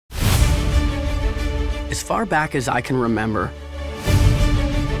As far back as I can remember,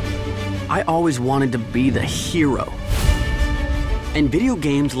 I always wanted to be the hero. And video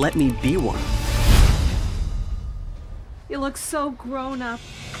games let me be one. You look so grown up.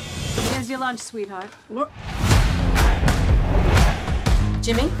 Here's your lunch, sweetheart.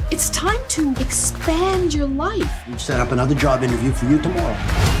 Jimmy, it's time to expand your life. We'll set up another job interview for you tomorrow.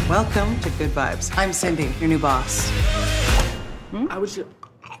 Welcome to Good Vibes. I'm Cindy, your new boss. I was just...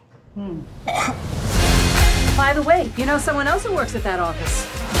 By the way, you know someone else who works at that office?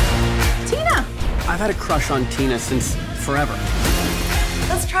 Tina! I've had a crush on Tina since forever.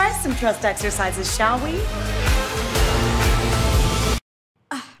 Let's try some trust exercises, shall we?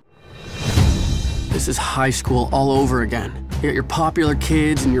 This is high school all over again. You got your popular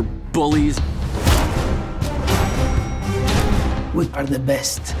kids and your bullies. We are the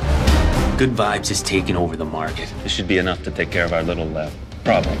best. Good Vibes is taking over the market. This should be enough to take care of our little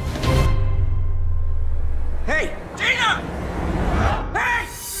problem. Hey! Tina! Hey!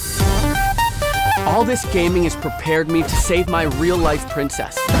 All this gaming has prepared me to save my real-life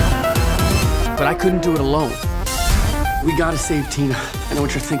princess. But I couldn't do it alone. We gotta save Tina. I know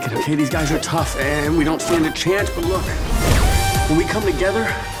what you're thinking, okay? These guys are tough, and we don't stand a chance, but look. When we come together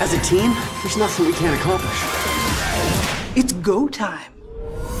as a team, there's nothing we can't accomplish. It's go time.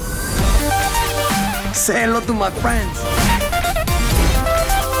 Say hello to my friends.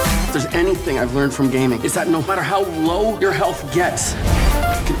 If there's anything I've learned from gaming, it's that no matter how low your health gets,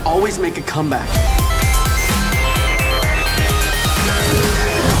 you can always make a comeback.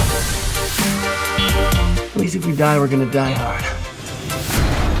 At least if we die, we're gonna die hard.